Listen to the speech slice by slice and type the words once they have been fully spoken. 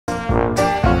প্রিয়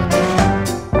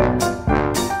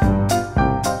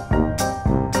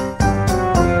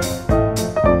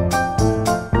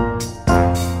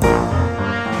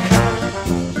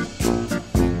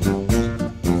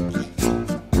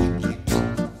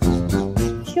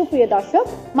দর্শক,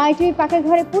 মাইটিভির পাকের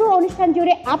ঘরে পুরো অনুষ্ঠান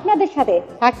জুড়ে আপনাদের সাথে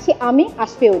থাকছি আমি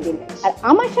আশফিয়া উদ্দিন, আর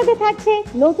আমার সাথে থাকছে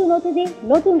নতুন অতিথি,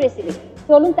 নতুন রেসিপি।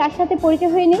 চলুন তার সাথে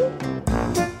পরিচয় হয়ে নিই।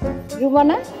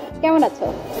 রুমানা, কেমন আছো?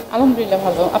 আলহামদুলিল্লাহ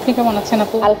ভালো, আপনি কেমন আছেন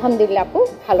আপু? আলহামদুলিল্লাহ আপু,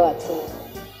 ভালো আছি।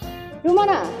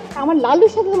 রুমানা, আমার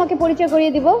লাল্লুর সাথে তোমাকে পরিচয়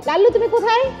করিয়ে দিব। লাল্লু, তুমি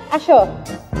কোথায়? আসো।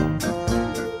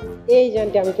 এই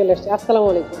জানটি আমি চলে আসছি। আসসালামু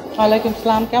আলাইকুম। ওয়ালাইকুম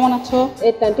আসসালাম, কেমন আছো?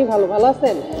 এই টানটি ভালো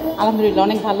আছেন? আলহামদুলিল্লাহ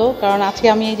অনেক ভালো, কারণ আজকে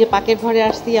আমি এই যে পাকের ঘরে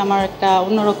আসছি, আমার একটা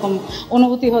অন্যরকম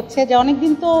অনুভূতি হচ্ছে যে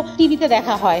অনেকদিন তো টিভিতে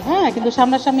দেখা হয়, হ্যাঁ, কিন্তু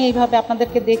সামনাসামনি এইভাবে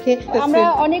আপনাদেরকে দেখে আমরা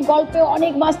অনেক গল্পে,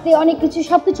 অনেক মাস্তি, অনেক কিছু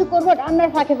সবকিছু করবো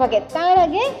রান্নার ফাঁকে ফাঁকে। তার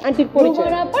আগে আন্টির পরিচয়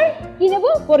কি নেব?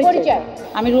 পরিচয়।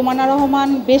 আমি রুমানা রহমান,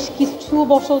 বেশ কিছু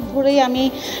বছর ধরেই আমি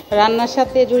রান্নার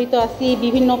সাথে জড়িত আছি।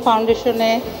 বিভিন্ন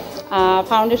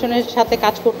ফাউন্ডেশনের সাথে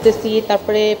কাজ করতেছি,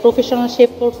 তারপরে প্রফেশনাল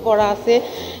শেফ কোর্স করা আছে,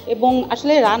 এবং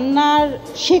আসলে রান্নার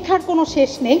শেখার কোনো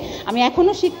শেষ নেই। আমি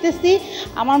এখনও শিখতেছি।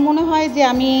 আমার মনে হয় যে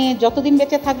আমি যতদিন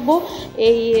বেঁচে থাকবো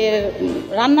এই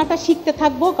রান্নাটা শিখতে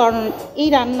থাকবো, কারণ এই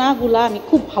রান্নাগুলা আমি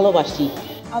খুব ভালোবাসি।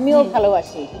 আমিও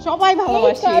ভালোবাসি, সবাই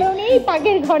ভালোবাসি, কারণেই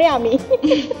পাকের ঘরে আমি।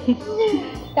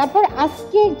 তারপর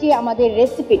আজকে যে আমাদের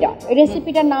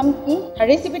রেসিপিটার নাম কি?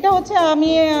 রেসিপিটা হচ্ছে আমি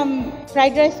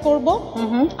ফ্রাইড রাইস করব,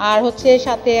 আর হচ্ছে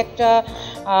সাথে একটা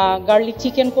গার্লিক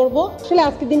চিকেন করব। আসলে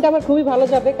আজকের দিনটা আমার খুবই ভালো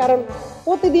যাবে, কারণ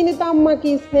প্রতিদিনই তো আম্মা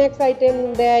কি স্ন্যাক্স আইটেম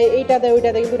দেয়, এইটা দেয় ওইটা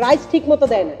দেয়, কিন্তু রাইস ঠিক মতো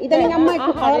দেয় না। ইদানিং আম্মা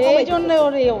একটু খাওয়া কমায়, এই জন্য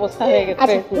ওর এই অবস্থা হয়ে গেছে।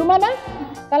 আচ্ছা রুমানা,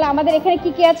 তাহলে আমাদের এখানে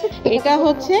কি কি আছে? এটা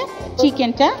হচ্ছে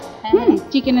চিকেনটা,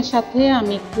 চিকেনের সাথে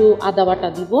আমি একটু আদা বাটা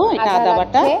দিব। এটা আদা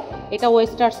বাটা, এটা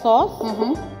ওয়েস্টার সস,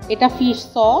 এটা ফিশ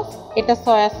সস, এটা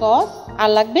সয়া সস, আর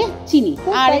লাগবে চিনি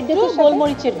আর একটু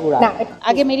গোলমরিচের গুঁড়া।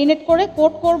 আগে মেরিনেট করে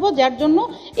কোট করব, যার জন্য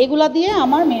এগুলা দিয়ে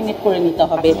আমার মেরিনেট করে নিতে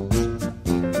হবে।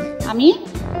 আমি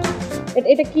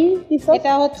এটা কি সস?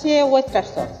 এটা হচ্ছে ওয়েস্টার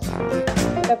সস।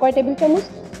 এটা কয় টেবিল চামচ?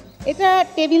 এটা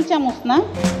টেবিল চামচ না,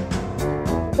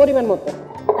 পরিমাণ মতো।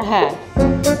 হ্যাঁ,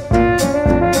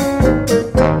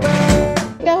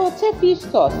 এটা হচ্ছে ফিশ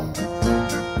সস,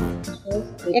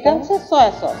 এটা হচ্ছে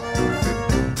সয়া সস,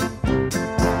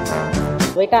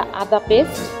 এটা আদা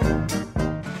পেস্ট।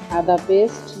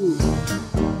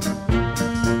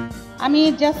 আমি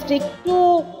জাস্ট একটু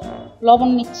লবণ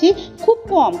নিচ্ছি, খুব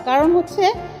কম, কারণ হচ্ছে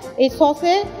এই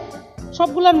সসে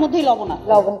সবগুলোর মধ্যেই লবণ আছে,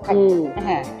 লবণ থাকে।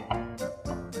 হ্যাঁ,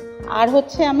 আর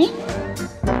হচ্ছে আমি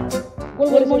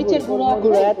গোলমরিচের গুঁড়ো।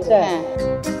 আচ্ছা, হ্যাঁ,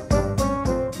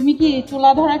 তুমি কি চুলা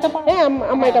ধরাইতে পারো? হ্যাঁ,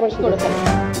 আম্মা এটা আবার করে ফেলে।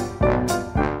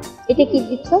 এটা কি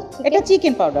দিচ্ছ? এটা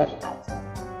চিকেন পাউডার।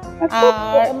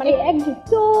 আর মানে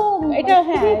একদম এটা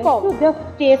হ্যাঁ জাস্ট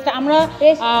টেস্ট আমরা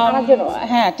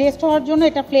হ্যাঁ টেস্ট হওয়ার জন্য,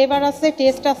 এটা ফ্লেভার আছে,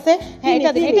 টেস্ট আছে। হ্যাঁ, এটা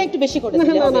একটু বেশি করে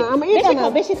দিতে হবে।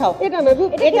 বেশি খাও। এটা না,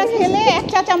 এটা খেলে 1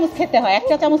 চা চামচ খেতে হয়, 1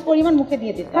 চা চামচ পরিমাণ মুখে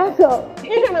দিয়ে দিতে হয়।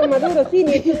 এটা না আমাদের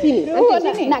চিনি, একটু চিনি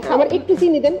না, আবার একটু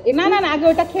চিনি দেন। না, আগে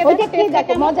ওটা খেয়ে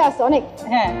দেখো, মজা আছে অনেক।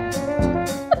 হ্যাঁ,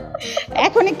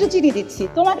 এখন একটু চিনি দিচ্ছি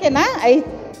তোমাকে, না এই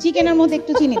চিকেনের মধ্যে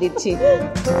একটু চিনি দিচ্ছি।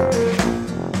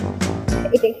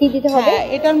 এটা কি দিতে হবে?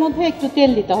 এটার মধ্যে একটু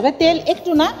তেল দিতে হবে, তেল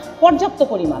একটু না, পর্যাপ্ত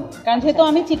পরিমাণ, কারণ যেহেতু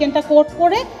আমি চিকেনটা কোট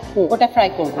করে ওটা ফ্রাই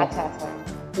করব। আচ্ছা আচ্ছা,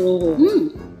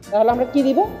 তাহলে আমরা কি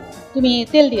দিব? তুমি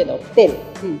তেল দিয়ে দাও। তেল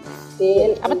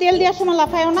আবার তেল দেওয়ার সময়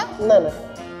লাফায়ও না। না,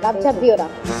 লাফঝাপ দিও না।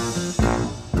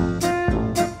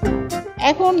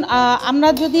 এখন আমরা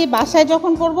যদি বাসায়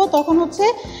যখন করব, তখন হচ্ছে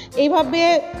এইভাবে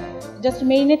জাস্ট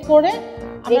মেরিনেট করে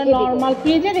আমরা নরমাল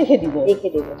ফ্রিজে রেখে দিব।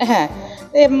 হ্যাঁ,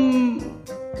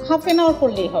 হাফ এন আওয়ার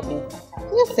করলেই হবে,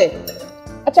 ঠিক আছে?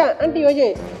 আচ্ছা আন্টি, ওই যে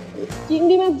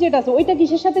চিংড়ি মাছ যেটা আছে ওইটা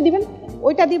কিসের সাথে দিবেন?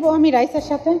 ওইটা দিব আমি রাইসের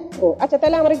সাথে। ও আচ্ছা,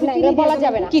 তাহলে আমরা একটু চিনি বলা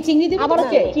যাবে না। কি চিংড়ি দিব? আবার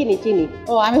চিনি।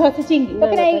 ও, আমি ভাবছি চিংড়ি।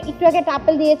 তোকে একটু আগে একটা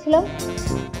আপেল দিয়েছিলাম,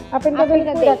 আপেলটা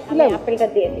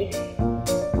দিয়ে দিই।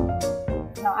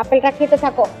 না, আপেলটা খেতে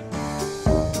থাকো।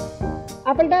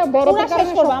 আপেলটা বড় শেষ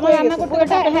করব, আমার রান্না করতে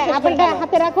করতে আপেলটা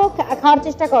হাতে রাখো, খাওয়ার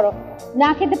চেষ্টা করো। না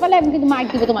খেতে পারলে আমি কিন্তু মার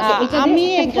দিব তোমাকে। আমি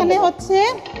এখানে হচ্ছে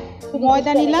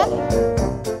ময়দা নিলাম,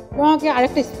 তোমাকে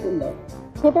আরেকটা স্পুন দাও।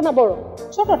 ছোট না বড়?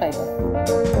 ছোটটাই দাও।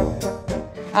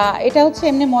 এটা হচ্ছে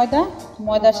এমনি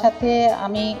ময়দার সাথে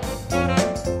আমি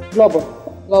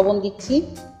লবণ দিচ্ছি,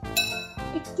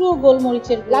 একটু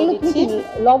গোলমরিচের গুঁড়ো দিচ্ছি।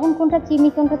 লবণ কোনটা, চিনি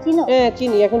কোনটা? হ্যাঁ,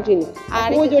 চিনি, এখন চিনি। আর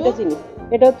ওই যে ওইটা চিনি।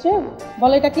 এটা হচ্ছে,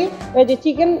 বলে এটা কি? এই যে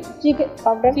চিকেন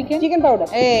পাউডার।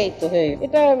 এই তো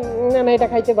এটা না, এটা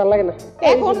খাইতে ভালো লাগে না।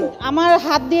 এখন আমার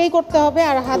হাত দিয়েই করতে হবে,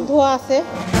 আর হাত ধোয়া আছে।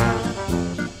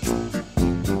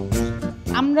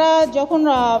 আমরা যখন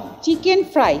চিকেন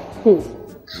ফ্রাই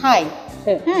খাই,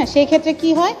 হ্যাঁ সেই ক্ষেত্রে কি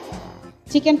হয়,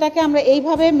 চিকেনটাকে আমরা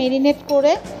এইভাবে মেরিনেট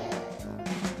করে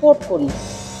কোট করি।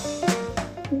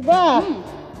 বাহ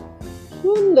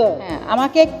সুন্দর। হ্যাঁ,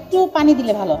 আমাকে একটু পানি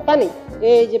দিলে ভালো। পানি,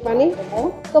 এই যে পানি।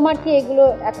 তোমার কি এগুলো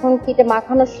এখন কি এটা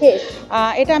মাখানো শেষ?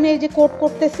 এটা আমি এই যে কোট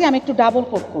করতেছি, আমি একটু ডাবল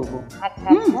কোট করব। আচ্ছা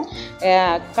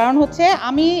কারণ হচ্ছে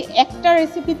আমি একটা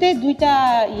রেসিপিতে দুইটা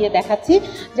দেখাচ্ছি,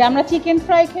 যে আমরা চিকেন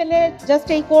ফ্রাই খেলে জাস্ট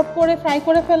এই কোট করে ফ্রাই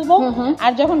করে ফেলবো,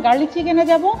 আর যখন গার্লিক চিকেনে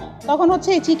যাব তখন হচ্ছে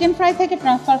এই চিকেন ফ্রাই থেকে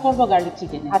ট্রান্সফার করব গার্লিক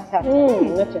চিকেনে। আচ্ছা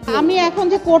আমি এখন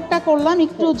যে কোটটা করলাম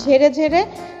একটু ঝেড়ে ঝেড়ে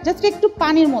জাস্ট একটু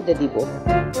পানির মধ্যে দিব।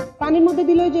 পানির মধ্যে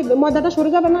দিলে ওই যে ময়দাটা সরে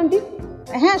যাবে না আন্টি?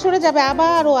 হ্যাঁ সরে যাবে,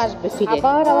 আবার ও আসবে ফিরে,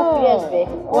 আবার ফিরে আসবে,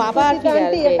 ও আবার ফিরে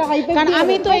আসবে। কারণ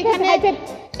আমি তো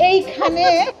এইখানে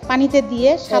পানিতে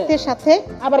দিয়ে সাথে সাথে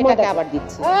আবার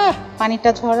দিচ্ছি, পানিটা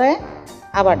ঝরায়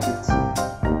আবার দিচ্ছি।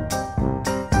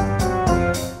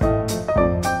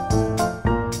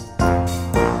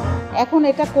 এখন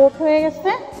এটা কোট হয়ে গেছে।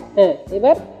 হ্যাঁ,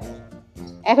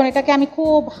 এখন এটাকে আমি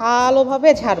খুব ভালোভাবে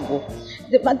ঝাড়বো।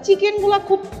 চিকেন গুলা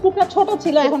খুব টুকরা ছোট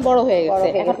ছিল, এখন বড় হয়ে গেছে,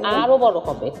 এখন আরো বড়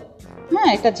হবে।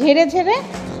 হ্যাঁ, এটা ঝেড়ে ঝেড়ে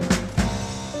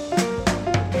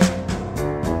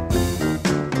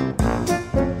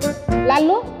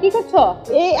লাল্লু কি করছো?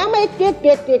 এই আমার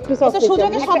একটু সস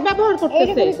সুযোগে সব ব্যবহার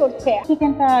করতেছে।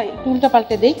 চিকেনটা একটু উল্টা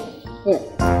পাল্টে দেই।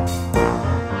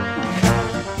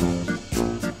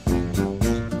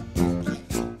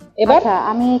 এবার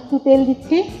আমি একটু তেল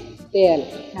দিচ্ছি। তেল,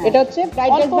 এটা হচ্ছে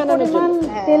ফ্রাইড রাইস বানানোর জন্য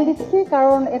তেল দিচ্ছি,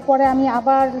 কারণ এরপরে আমি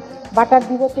আবার বাটার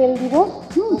দিব, তেল দিব।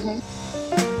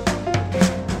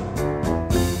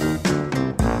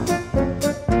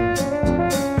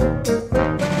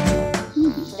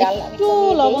 একটু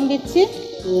লবণ দিচ্ছি।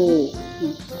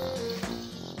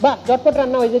 বাহ, ঝটপট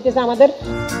রান্না হয়ে যেতেছে আমাদের।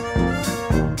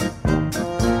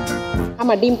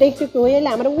 আমার ডিমটা একটু একটু হয়ে এলে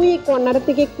আমরা ওই কর্নারের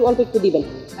থেকে একটু অল্প একটু দিবেন।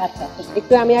 আচ্ছা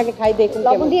একটু আমি আগে খাই দেখুন।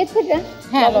 লবণ দিয়েছে?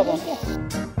 হ্যাঁ, লবণ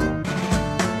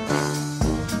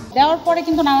দেওয়ার পরে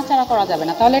কিন্তু নাড়াচাড়া করা যাবে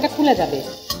না, তাহলে এটা খুলে যাবে।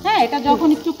 হ্যাঁ, এটা যখন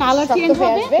একটু কালার চেঞ্জ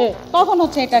হবে তখন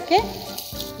হচ্ছে এটাকে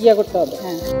করতে হবে।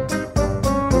 হ্যাঁ,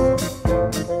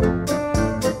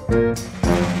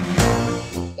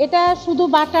 এটা শুধু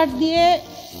বাটার দিয়ে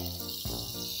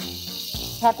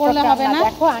করলে হবে না,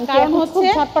 কারণ হচ্ছে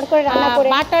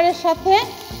বাটারের সাথে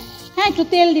একটু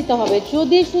তেল দিতে হবে।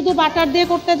 যদি শুধু বাটার দিয়ে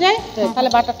করতে যাই তাহলে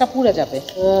বাটারটা পুড়ে যাবে।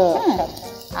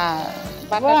 আর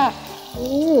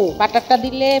বাটারটা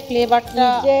দিলে ফ্লেভারটা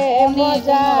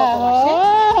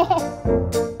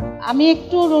আমি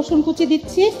একটু রসুন কুচি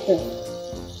দিচ্ছি।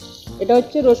 এটা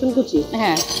হচ্ছে রসুন কুচি।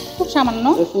 হ্যাঁ, খুব সামান্য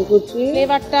রসুন কুচি,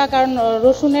 ফ্লেভারটা, কারণ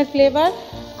রসুনের ফ্লেভার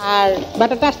আর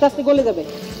বাটারটা আস্তে আস্তে গলে যাবে।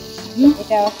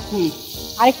 এটা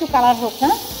আর একটু কালার হোক। না,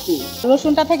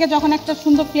 রসুনটা থেকে যখন একটা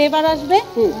সুন্দর ফ্লেভার আসবে,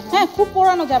 হ্যাঁ খুব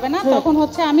পোড়ানো যাবে না, তখন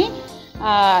হচ্ছে আমি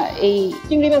এই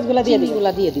চিংড়ি মাছগুলা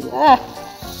দিয়ে দিব।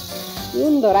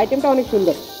 সুন্দর, আইটেমটা অনেক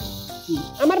সুন্দর।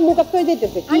 আমার মুখস্থ হয়ে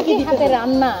যাইতেছে কি কি দিতে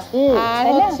রান্না। আর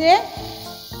হচ্ছে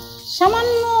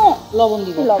সামান্য লবণ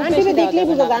দিব। আন্টিকে দেখলেই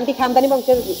বুঝা যায় আন্টি খানদানি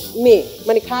বংশের মেয়ে,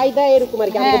 মানে খাই দায় এরকম আর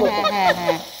কি।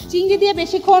 হ্যাঁ, চিংড়ি দিয়ে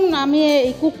বেশিক্ষণ আমি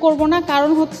কুক করব না,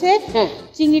 কারণ হচ্ছে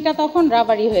চিংড়িটা তখন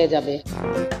রাবারি হয়ে যাবে।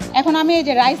 এখন আমি এই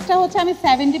যে রাইসটা হচ্ছে আমি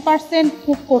 70%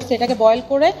 কুক করছি, এটাকে বয়েল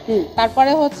করে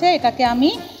তারপরে হচ্ছে এটাকে আমি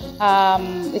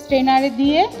স্ট্রেনারে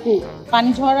দিয়ে পানি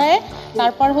ঝরায়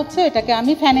তারপর হচ্ছে এটাকে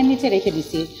আমি ফ্যানের নিচে রেখে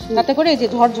দিছি, তাতে করে এই যে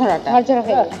ঝরঝরা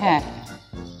হ্যাঁ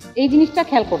এই জিনিসটা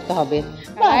খেয়াল করতে হবে।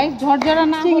 রাইস ঝরঝরা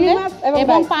না হলে,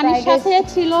 এবং পানির সাথে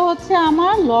ছিল হচ্ছে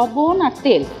আমার লবণ আর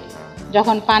তেল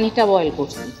যখন পানিটা বয়েল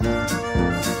করছি।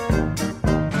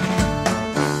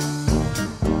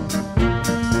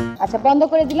 আচ্ছা, বন্ধ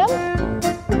করে দিলাম।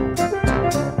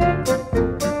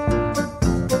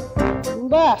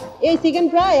 বাহ, এই চিকেন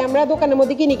ফ্রাই আমরা দোকানের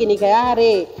মধ্যে কিনে খাই।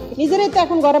 আরে নিজেরাই তো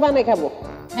এখন ঘরে বানাই খাবো।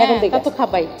 এখন থেকে তো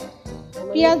খাবাই।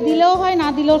 পেঁয়াজ দিলেও হয়, না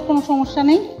দিলেও কোনো সমস্যা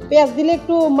নেই। পেঁয়াজ দিলে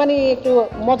একটু মানে একটু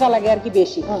মজা লাগে আর কি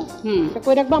বেশি।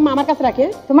 কই রাখবো আমার কাছে রাখে?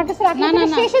 তোমার কাছে রাখলে না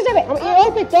শেষ হয়ে যাবে।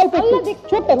 অল্প একটু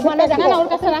ছোট না, ওর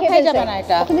কাছে রাখাই যাবে না,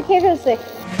 এটা তুমি খেয়ে ফেলছে।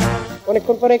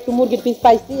 অনেকক্ষণ পরে একটু মুরগির পিস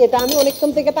পাইছি, এটা আমি অনেকক্ষণ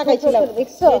থেকে তাকাইছিলাম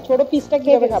ছোট পিসটা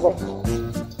কিভাবে খাবো।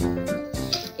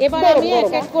 এবার আমি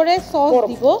এক এক করে সস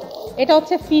দিব। এটা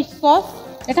হচ্ছে ফিশ সস,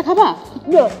 এটা খাবা?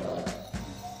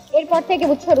 এরপর থেকে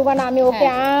বুঝছো রুমানা, আমি ওকে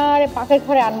আর পাকের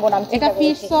ঘরে আনবো না। এটা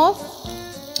ফিশ সস।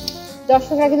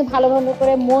 দর্শকরা কিন্তু ভালো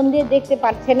করে মন দিয়ে দেখতে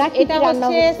পাচ্ছে না। এটা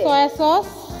হচ্ছে সয়া সস।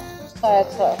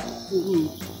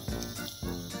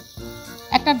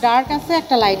 একটা ডার্ক আছে,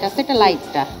 একটা লাইট আছে। এটা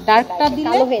লাইটটা, ডার্কটা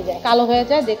দিলে কালো হয়ে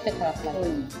যায়, দেখতে খারাপ লাগে।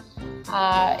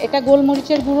 আর এটা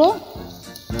গোলমরিচের গুঁড়ো।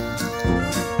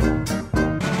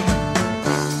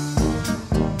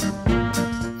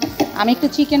 আমি একটু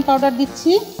চিকেন পাউডার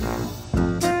দিচ্ছি।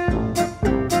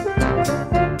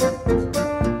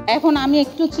 এখন আমি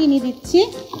একটু চিনি দিচ্ছি,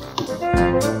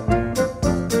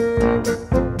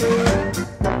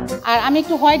 আর আমি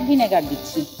একটু হোয়াইট ভিনেগার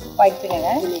দিচ্ছি। হোয়াইট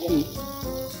ভিনেগার,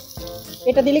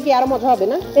 এটা দিলে কি আরো মজা হবে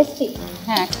না? টেস্টি।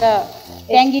 হ্যাঁ, একটা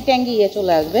ট্যাঙ্গি ট্যাঙ্গি ইয়ে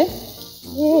চলে আসবে।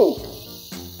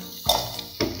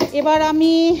 এবার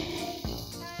আমি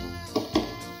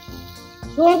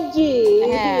সবজি,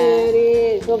 হ্যাঁ,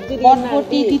 সবজি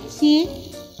বটবটি দিচ্ছি।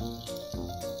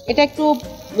 এটা একটু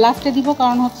লাস্টে দিব,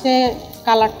 কারণ হচ্ছে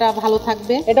কালারটা ভালো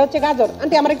থাকবে। এটা হচ্ছে গাজর।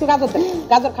 আন্টি আমার একটু গাজর দেন,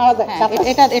 গাজর খাওয়া যায়। হ্যাঁ,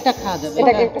 এটা এটা খাওয়া যাবে।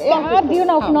 আর দিও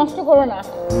না, নষ্ট করো না।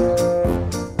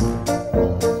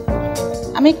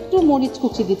 আমি একটু মরিচ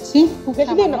কুচি দিচ্ছি,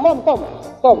 বেশি দিন না, কম কম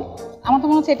কম। আমার তো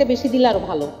মনে হচ্ছে এটা বেশি দিলে আরো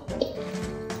ভালো।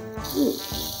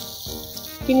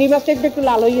 চিংড়ি মাছটা একটু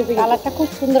লাল হয়ে গেছে, কালারটা খুব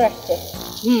সুন্দর আসছে।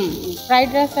 ফ্রাইড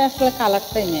রাইসে আসলে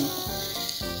কালারটাই মেন।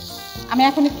 আমি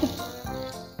এখন একটু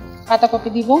পাতাকপি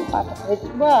দিব।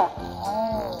 বাহ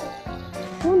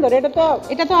সুন্দর।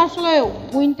 এটা তো আসলে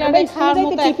উইন্টারে খাওয়ার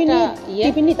মতো একটা ইয়ে।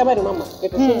 টিফিন নিতে পারো মাম্মা,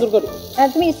 এটা সুন্দর করে।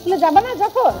 তুমি স্কুলে যাবে না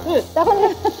যখন, তখন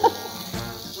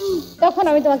তখন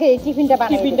আমি তোমাকে এই টিফিনটা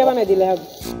বানিয়ে দিলে হবে।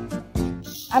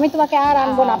 আমি তোমাকে আর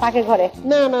আনবো না পাকের ঘরে।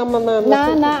 না না আম্মা, না না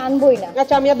না, আনবোই না।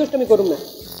 আচ্ছা, আমি আর দুষ্টুমি করব না।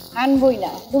 আনবোই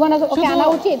না। রুমানা, ওকে আনা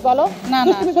উচিত বলো? না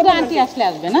না, শুধু আন্টি আসলে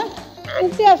আসবে না?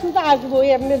 আন্টি আসলে তো আসবো,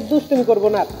 এমনি দুষ্টুমি করবো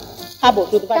না, খাবো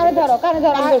শুধু। কানে ধরো, কানে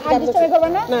ধরো, আর দুষ্টুমি করবে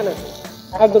না। না না,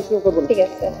 আর দুষ্টুমি করবো না। ঠিক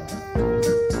আছে।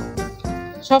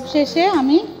 সব শেষে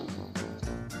আমি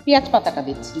পেঁয়াজ পাতাটা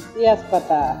দিচ্ছি। পেঁয়াজ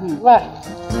পাতা, বাহ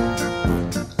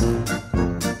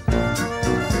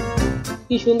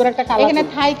কি সুন্দর একটা কালার। এখানে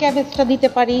থাই ক্যাবেজটা দিতে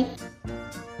পারি।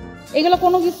 এগুলো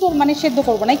কোনো কিছু মানে সেদ্ধ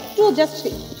করবো না, একটু জাস্ট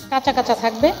কাঁচা কাঁচা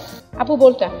থাকবে। আপু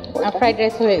বলটা, ফ্রাইড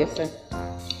রাইস হয়ে গেছে।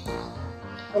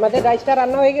 আমাদের রাইসটা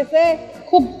রান্না হয়ে গেছে।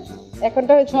 খুব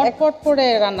এখনটা ঝটপট করে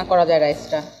রান্না করা যায়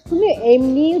রাইসটা। তুমি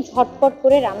এমনি ঝটপট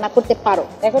করে রান্না করতে পারো।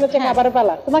 এখন হচ্ছে খাবারের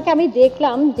পালা। তোমাকে আমি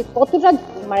দেখলাম যে কতটা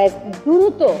মানে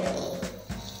দ্রুত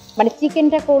মানে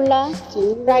চিকেনটা করলা,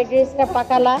 ফ্রাইড রাইসটা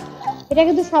পাকালা। এটা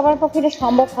কিন্তু সবার পক্ষে এটা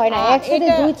সম্ভব হয় না। একসাথে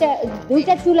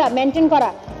দুইটা চুলা মেনটেন করা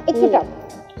একটু টাফ।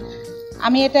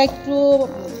 আমি এটা একটু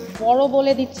বড়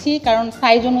বলে দিচ্ছি, কারণ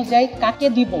সাইজ অনুযায়ী কাকে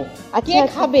দিব, কে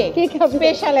খাবে,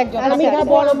 স্পেশাল একজন। আমি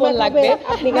বড় বল লাগবে,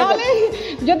 নাহলে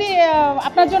যদি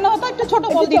আপনার জন্য হতো একটু ছোট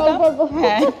বল দিতাম।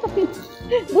 হ্যাঁ,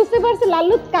 বুঝতে পারছি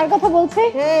লাল্লু কার কথা বলছে।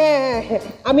 হ্যাঁ,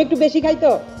 আমি একটু বেশি খাই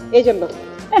তো এই জন্য।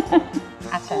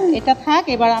 আচ্ছা, এটা থাক।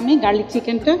 এবার আমি গার্লিক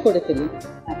চিকেনটা করে ফেলি।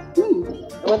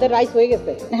 আমাদের রাইস হয়ে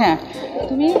গেছে। হ্যাঁ,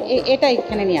 তুমি এটা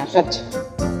এখানে নিয়ে আসো। আচ্ছা,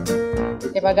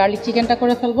 এবার গার্লিক চিকেনটা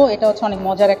করে ফেলবো। এটা হচ্ছে অনেক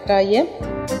মজার একটা ইয়ে।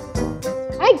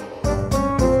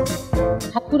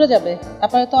 হাত পুড়ে যাবে,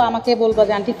 তারপরে তো আমাকে বলবা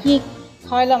যে আন্টি কি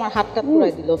খাওয়াইলো, আমার হাতটা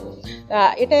পুড়াই দিল।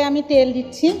 এটাই আমি তেল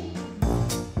দিচ্ছি,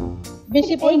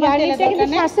 বেশি পরিমাণ তেল দরকার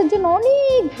নেই। স্বাস্থ্যের জন্য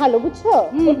অনেক ভালো, বুঝছো?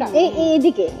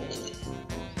 এইদিকে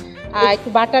একটু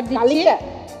বাটার দিচ্ছি,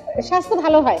 স্বাস্থ্য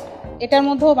ভালো হয়। এটার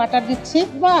মধ্যেও বাটার দিচ্ছি।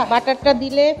 বাটারটা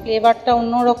দিলে ফ্লেভারটা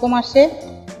অন্যরকম আসে।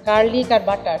 গার্লিক আর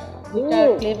বাটার দুইটার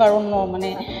ফ্লেভার অন্য, মানে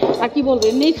আর কি বলবো,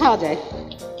 এমনিই খাওয়া যায়।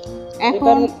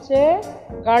 এখন হচ্ছে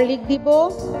গার্লিক দিব,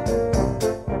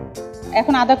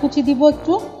 এখন আদা কুচি দিব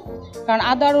একটু, কারণ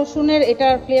আদা রসুনের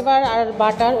এটার ফ্লেভার আর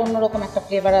বাটার অন্যরকম একটা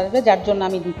ফ্লেভার আসবে, যার জন্য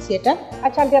আমি দিচ্ছি এটা।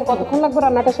 আচ্ছা আন্টি, আর কতক্ষণ লাগবে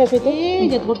রান্নাটা শেষ হইতে? এই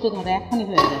যে ধৈর্য ধরে, এখনই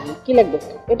হয়ে যাবে। কি লাগবে?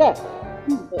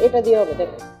 এটা দিয়ে হবে।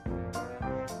 দেখ,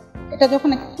 এটা যখন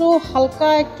একটু হালকা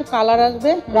একটু কালার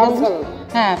আসবে,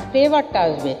 হ্যাঁ ফ্লেভারটা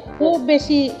আসবে, খুব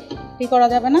বেশি কি করা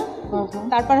যাবে না।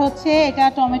 তারপর হচ্ছে এটা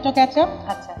টমেটো কেচাপ।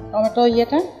 আচ্ছা, টমেটো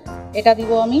ইয়েটা এটা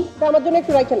দিব আমি। আমার জন্য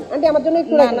একটু রাখেন আন্টি, আমার জন্য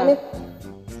একটু রাখেন।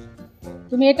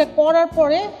 তুমি এটা করার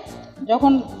পরে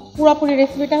যখন পুরোপুরি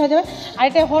রেসিপিটা হয়ে যাবে। আর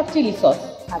এটা হট চিলি সস।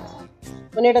 আচ্ছা,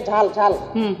 মানে এটা ঝাল ঝাল।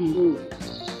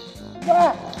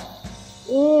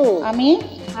 আমি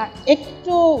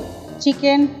একটু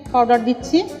চিকেন পাউডার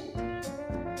দিচ্ছি,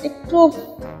 একটু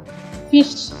ফিশ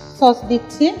সস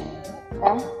দিচ্ছি,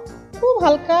 খুব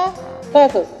হালকা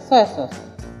সয়া সস।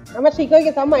 আমার ঠিক হয়ে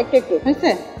গেছে আম্মা, একটু একটু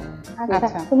হয়েছে।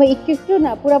 আচ্ছা, তুমি একটু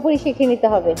না পুরোপুরি শিখে নিতে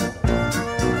হবে।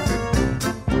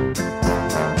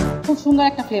 খুব সুন্দর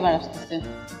একটা ফ্লেভার আসতেছে,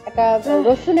 একটা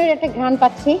রসুনের একটা ঘ্রাণ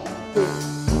পাচ্ছি।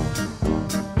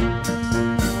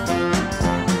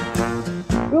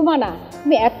 রুমানা,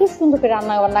 তুমি এত সুন্দর করে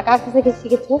রান্না বান্না কার কাছ থেকে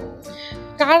শিখেছো?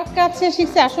 কার কাছে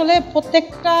শিখছে? আসলে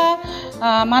প্রত্যেকটা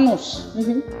মানুষ,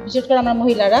 বিশেষ করে আমরা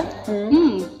মহিলারা,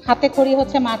 হাতে খড়ি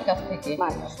হচ্ছে মার কাছ থেকে।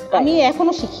 আমি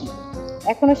এখনো শিখি,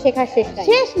 এখনো শেখার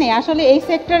শেষ নেই। আসলে এই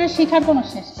সেক্টরে শেখার কোনো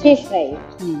শেষ নাই।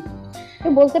 তো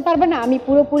বলতে পারবে না আমি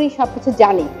পুরোপুরি সবকিছু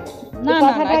জানি? না না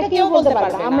কথাটা এটা কেউ বলতে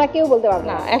পারবে না, আমরা কেউ বলতে পারবো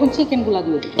না। না। এখন চিকেন গুলা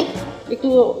দিয়ে দিই, একটু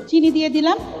চিনি দিয়ে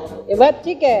দিলাম। এবার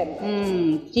চিকেন।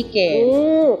 চিকেন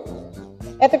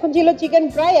এতক্ষণ ছিল চিকেন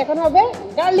ফ্রাই, এখন হবে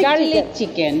গার্লিক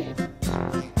চিকেন।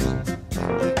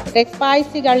 এটা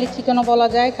স্পাইসি গার্লিক চিকেনও বলা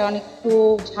যায়, কারণ একটু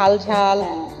ঝাল ঝাল,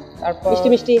 তারপর মিষ্টি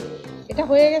মিষ্টি। এটা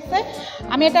হয়ে গেছে।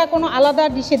 আমি এটা কোনো আলাদা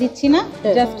ডিশে দিচ্ছি না,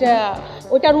 জাস্ট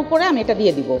ওইটার উপরে আমি এটা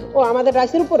দিয়ে দিব। ও আমাদের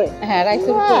রাইসের উপরে? হ্যাঁ,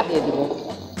 রাইসের উপরে দিয়ে দিব।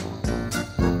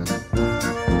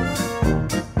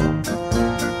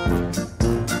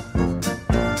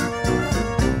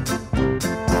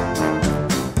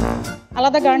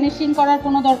 আলাদা গার্নিশিং করার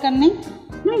কোনো দরকার নেই।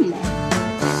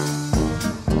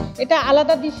 এটা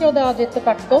আলাদা ডিশেও দেওয়া যেতে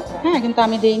পারতো, হ্যাঁ, কিন্তু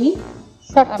আমি দেইনি।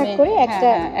 শর্টকাট করে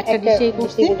একটা ডিশেই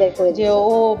করছি, যে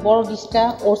ও বড় ডিশটা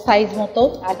ওর সাইজ মতো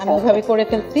আমি ওইভাবে করে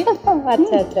ফেলছি।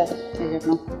 আচ্ছা আচ্ছা, এই জন্য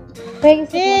হয়ে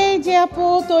গেছে। এই যে আপু,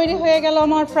 তৈরি হয়ে গেল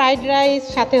আমার ফ্রাইড রাইস,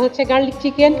 সাথে হচ্ছে গার্লিক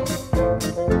চিকেন।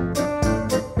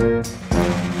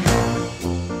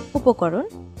 উপকরণ: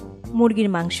 মুরগির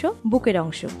মাংস বুকের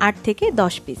অংশ 8 থেকে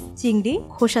 10 পিস, চিংড়ি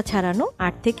খোসা ছাড়ানো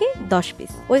 8 থেকে 10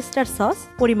 পিস, ওয়েস্টার সস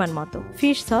পরিমাণ মতো,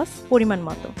 ফিশ সস পরিমাণ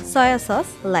মতো, সয়া সস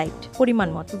লাইট পরিমাণ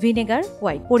মতো, ভিনেগার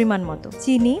হোয়াইট পরিমাণ মতো,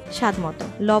 চিনি স্বাদ মতো,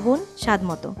 লবণ স্বাদ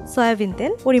মতো, সয়াবিন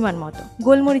তেল পরিমাণ মতো,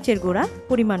 গোলমরিচের গুঁড়া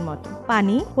পরিমাণ মতো,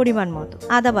 পানি পরিমাণ মতো,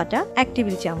 আদা বাটা 1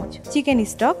 টেবিল চামচ, চিকেন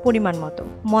স্টক পরিমাণ মতো,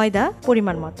 ময়দা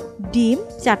পরিমাণ মতো, ডিম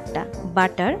 4টা,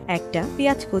 বাটার 1টা,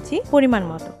 পেঁয়াজ কুচি পরিমাণ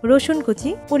মতো, রসুন কুচি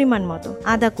পরিমাণ মতো,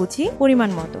 আদা কুচি পরিমাণ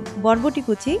মতো, বরবটি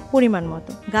কুচি পরিমাণ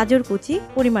মতো, গাজর কুচি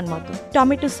পরিমাণ মতো,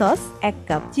 tomato sauce 1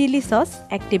 cup, chilli sauce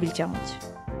 1 table চামচ।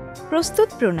 প্রস্তুত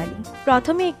প্রণালী: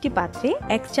 প্রথমে একটি পাত্রে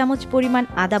 1 চামচ পরিমাণ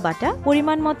আদা বাটা,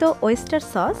 পরিমাণ মতো ওয়েস্টার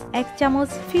সস, 1 চামচ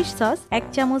ফিশ সস, 1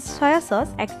 চামচ সয়া সস,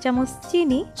 1 চামচ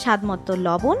চিনি, স্বাদমতো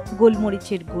লবণ,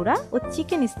 গোলমরিচের গুঁড়া ও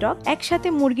চিকেন স্টক একসাথে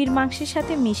মুরগির মাংসের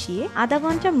সাথে মিশিয়ে আধা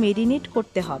ঘন্টা মেরিনেট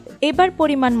করতে হবে। এবার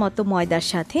পরিমাণ মতো ময়দার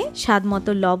সাথে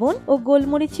স্বাদমতো লবণ ও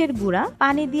গোলমরিচের গুঁড়া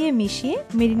পানি দিয়ে মিশিয়ে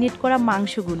মেরিনেট করা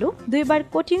মাংসগুলো 2 বার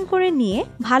কোটিং করে নিয়ে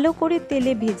ভালো করে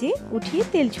তেলে ভেজে উঠিয়ে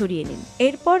তেল ছড়িয়ে নিন।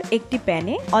 এরপর একটি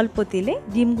প্যানে অল্প তেলে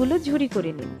ডিমগুলো ঝুরি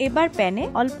করে নিন। এবার প্যানে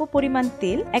অল্প পরিমাণ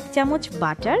তেল, 1 চামচ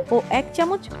বাটার ও 1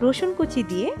 চামচ রসুন কুচি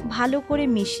দিয়ে ভালো করে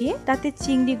মিশিয়ে তাতে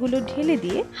চিংড়িগুলো ঢেলে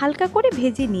দিয়ে হালকা করে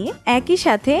ভেজে নিয়ে একই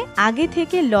সাথে আগে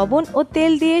থেকে লবণ ও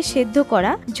তেল দিয়ে সেদ্ধ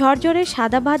করা ঝরঝরে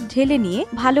সাদা ভাত ঢেলে নিয়ে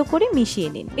ভালো করে মিশিয়ে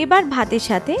নিন। এবার ভাতের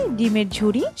সাথে ডিমের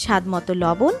ঝুরি, স্বাদমতো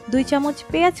লবণ, 2 চামচ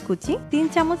পেঁয়াজ কুচি, 3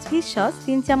 চামচ ফিশ সস,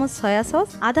 3 চামচ সয়া সস,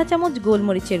 আধা চামচ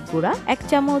গোলমরিচের গুঁড়া, 1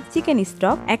 চামচ চিকেন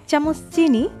স্টক, 1 চামচ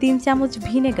চিনি, 3 চামচ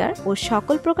ভিনেগার ও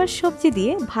সকল প্রকার সবজি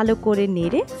দিয়ে ভালো করে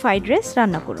নেড়ে ফ্রাইড রাইস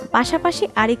রান্না করুন। পাশাপাশি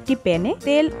আরেকটি প্যানে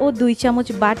তেল ও 2 চামচ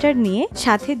বাটার নিয়ে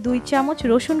সাথে 2 চামচ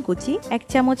রসুন কুচি, 1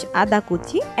 চামচ আদা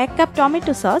কুচি, 1 কাপ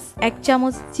টমেটো সস, 1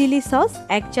 চামচ চিলি সস,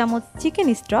 1 চামচ চিকেন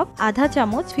স্টক, আধা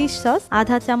চামচ ফিশ সস,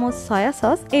 আধা চামচ সয়া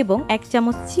সস এবং 1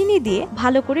 চামচ চিনি দিয়ে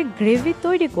ভালো করে গ্রেভি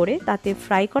তৈরি করে তাতে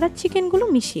ফ্রাই করা চিকেনগুলো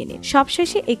মিশিয়ে নিন।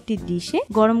 সবশেষে একটি ডিশে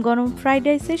গরম গরম ফ্রাইড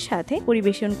রাইসের সাথে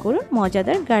পরিবেশন করুন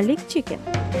মজাদার গার্লিক চিকেন।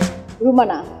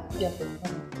 রুমানা,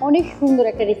 অনেক সুন্দর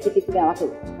একটা রেসিপি তুমি আমাকে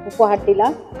উপহার দিলা।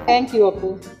 থ্যাংক ইউ আপু।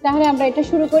 তাহলে আমরা এটা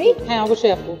শুরু করি। হ্যাঁ,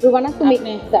 অবশ্যই আপু। রুমানা, তুমি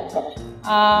স্টার্ট করো।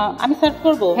 আমি সার্ভ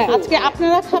করব। হ্যাঁ। আজকে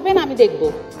আপনারা খাবেন, আমি দেখব।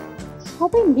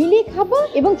 সবাই মিলে খাবো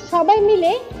এবং সবাই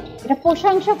মিলে এটা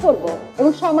প্রশংসা করব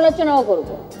এবং সমালোচনাও করব,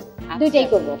 দুইটাই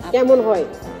করব। কেমন হয়?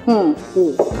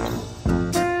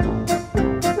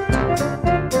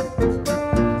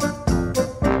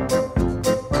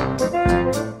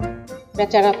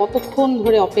 বেচারা কতক্ষণ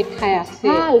ধরে অপেক্ষায় আছে।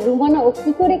 হ্যাঁ, রুমানা ও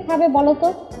কি করে খাবে বলো তো?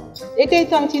 এটাই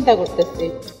তো আমি চিন্তা করতেছি।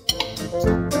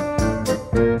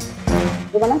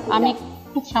 রুমানা, আমি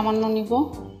খুব সামান্য নিব।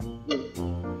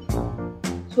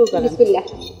 বিসমিল্লাহ,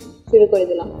 শুরু করে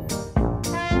দিলাম।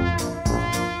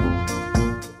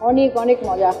 অনেক অনেক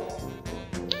মজা।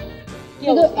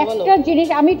 শুধু একটা জিনিস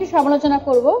আমি একটু সমালোচনা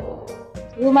করব।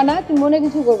 রুমানা, তুমি মনে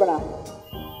কিছু করবে না।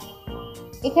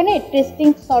 এখানে টেস্টিং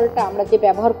সল্টটা আমরা যে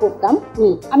ব্যবহার করতাম,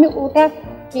 আমি ওটা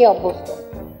খেয়ে অভ্যস্ত।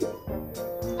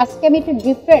 আজকে আমি একটু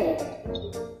ডিফারেন্ট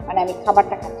আমি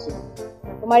খাবারটা খাচ্ছি।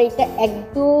 তোমার এটা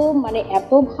একদম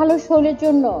এত ভালো শরীরের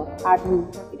জন্য, আর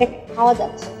এটা খাওয়া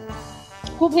যাচ্ছে,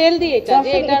 খুব হেলদি।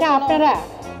 এটা আপনারা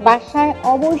বাসায়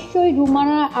অবশ্যই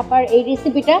রুমানা আপার এই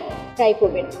রেসিপিটা ট্রাই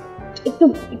করবেন। একটু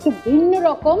একটু ভিন্ন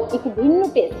রকম, একটু ভিন্ন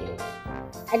টেস্ট,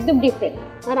 একদম ডিফারেন্ট।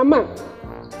 আর আম্মা,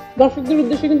 দর্শকদের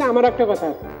উদ্দেশ্যে কিন্তু আমার একটা কথা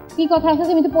আছে। কি কথা আছে?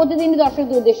 তুমি তো প্রতিদিনই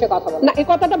দর্শকদের উদ্দেশ্যে কথা বলো। না, এই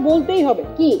কথাটা বলতেই হবে।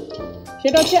 কি?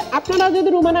 সেটা হচ্ছে, আপনারা যদি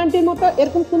রুমানা আন্টির মতো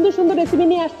এরকম সুন্দর সুন্দর রেসিপি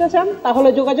নিয়ে আসতে চান, তাহলে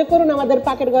যোগাযোগ করুন আমাদের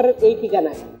পাকের ঘরের এই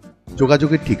ঠিকানায়।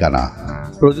 যোগাযোগের ঠিকানা: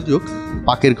 প্রযোজক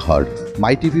পাকের ঘর,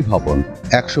 MYTV ভবন,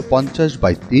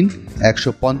 150/3,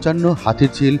 155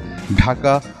 হাতিরঝিল,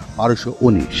 ঢাকা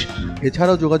 1219।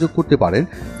 এছাড়াও যোগাযোগ করতে পারেন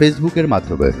ফেসবুকের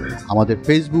মাধ্যমে। আমাদের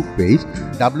ফেসবুক পেজ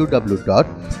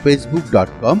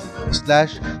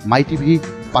www.facebook.com/mytv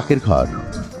পাকের ঘর।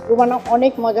 রুমানা,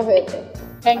 অনেক মজা হয়েছে।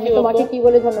 Thank you. তোমাকে কি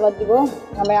বলে ধন্যবাদ দিব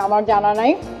আমার জানা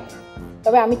নাই,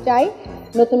 তবে আমি চাই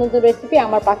নতুন নতুন রেসিপি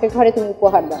আমার পাকের ঘরে তুমি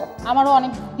উপহার দাও। আমারও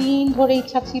অনেক দিন ধরে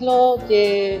ইচ্ছা ছিল যে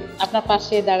আপনার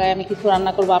পাশে দাঁড়ায় আমি কিছু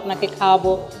রান্না করব, আপনাকে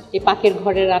খাওয়াবো, এই পাকের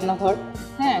ঘরের রান্নাঘর।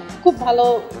 হ্যাঁ, খুব ভালো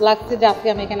লাগছে যে আজকে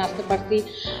আমি এখানে আসতে পারছি,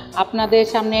 আপনাদের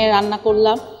সামনে রান্না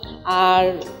করলাম। আর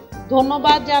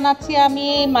ধন্যবাদ জানাচ্ছি আমি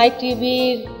মাই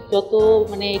টিভির যত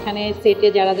এখানে সেটে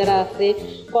যারা যারা আছে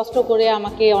কষ্ট করে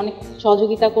আমাকে অনেক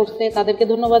সহযোগিতা করছে, তাদেরকে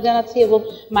ধন্যবাদ জানাচ্ছি। এবং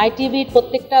মাই টিভির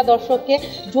প্রত্যেকটা দর্শককে,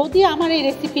 যদি আমার এই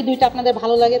রেসিপি দুইটা আপনাদের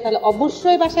ভালো লাগে তাহলে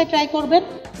অবশ্যই বাসায় ট্রাই করবেন।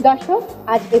 দর্শক,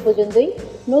 আজ এ পর্যন্তই।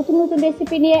 নতুন নতুন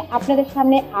রেসিপি নিয়ে আপনাদের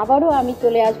সামনে আবারও আমি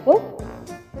চলে আসব,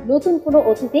 নতুন কোনো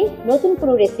অতিথি, নতুন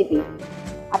কোনো রেসিপি।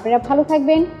 আপনারা ভালো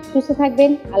থাকবেন, সুস্থ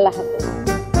থাকবেন। আল্লাহ হাফেজ।